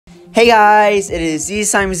Hey guys, it is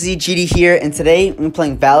GD here, and today I'm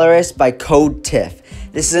playing Valorous by KoDTIFF.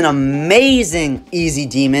 This is an amazing easy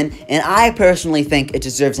demon, and I personally think it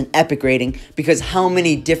deserves an epic rating because how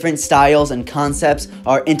many different styles and concepts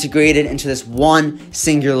are integrated into this one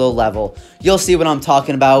singular level. You'll see what I'm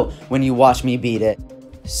talking about when you watch me beat it.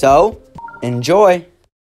 So, enjoy!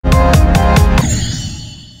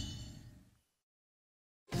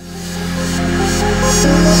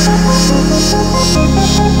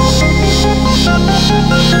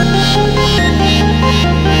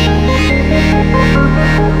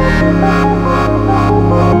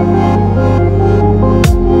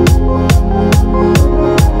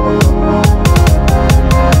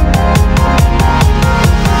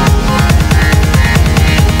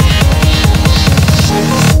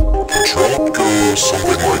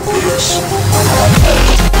 Something like this.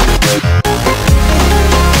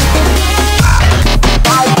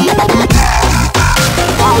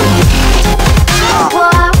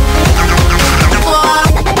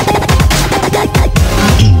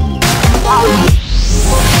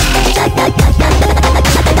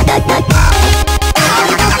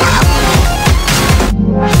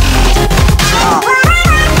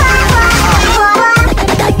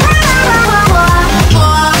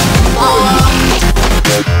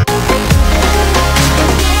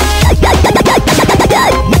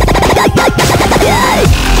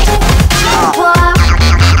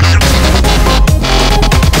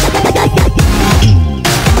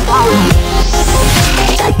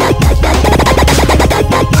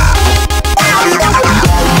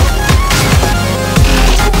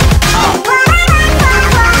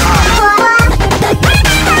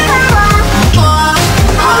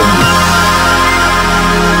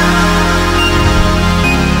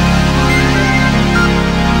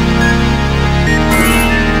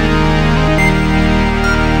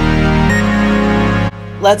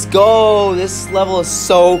 Let's go! This level is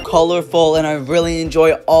so colorful and I really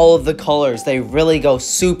enjoy all of the colors. They really go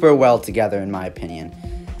super well together in my opinion.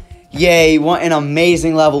 Yay, what an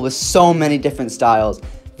amazing level with so many different styles.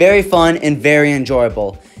 Very fun and very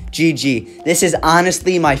enjoyable. GG. This is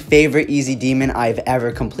honestly my favorite easy demon I've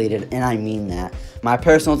ever completed, and I mean that. My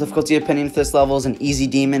personal difficulty opinion for this level is an easy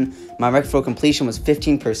demon. My record for completion was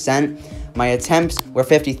 15%. My attempts were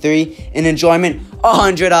 53. In enjoyment,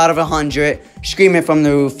 100 out of 100. Scream it from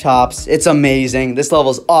the rooftops. It's amazing. This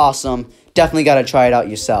level is awesome. Definitely got to try it out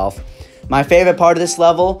yourself. My favorite part of this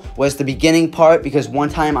level was the beginning part because one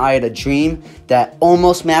time I had a dream that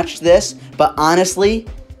almost matched this, but honestly,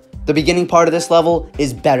 the beginning part of this level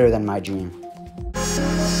is better than my dream.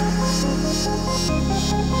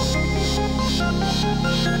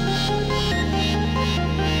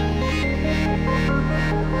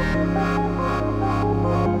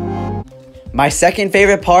 My second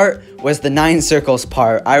favorite part was the 9 circles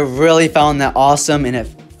part. I really found that awesome and it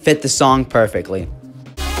fit the song perfectly.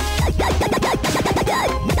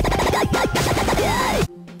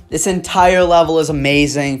 This entire level is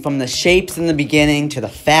amazing, from the shapes in the beginning, to the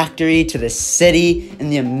factory, to the city,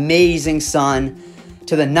 and the amazing sun,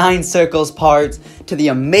 to the 9 circles parts, to the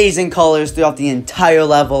amazing colors throughout the entire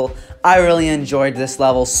level. I really enjoyed this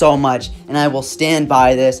level so much, and I will stand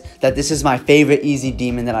by this, that this is my favorite easy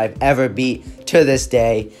demon that I've ever beat to this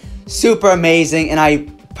day. Super amazing, and I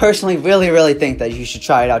personally really think that you should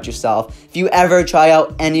try it out yourself. If you ever try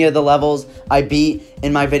out any of the levels I beat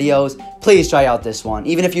in my videos, please try out this one.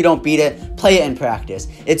 Even if you don't beat it, play it in practice.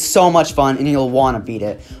 It's so much fun and you'll want to beat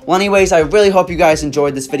it. Well, anyways, I really hope you guys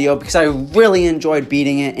enjoyed this video because I really enjoyed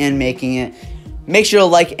beating it and making it. Make sure to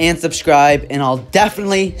like and subscribe, and I'll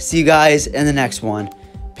definitely see you guys in the next one.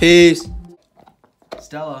 Peace.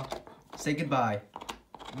 Stella, say goodbye.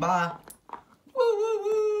 Bye. Woo, woo,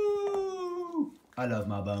 woo. I love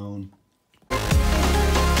my bone.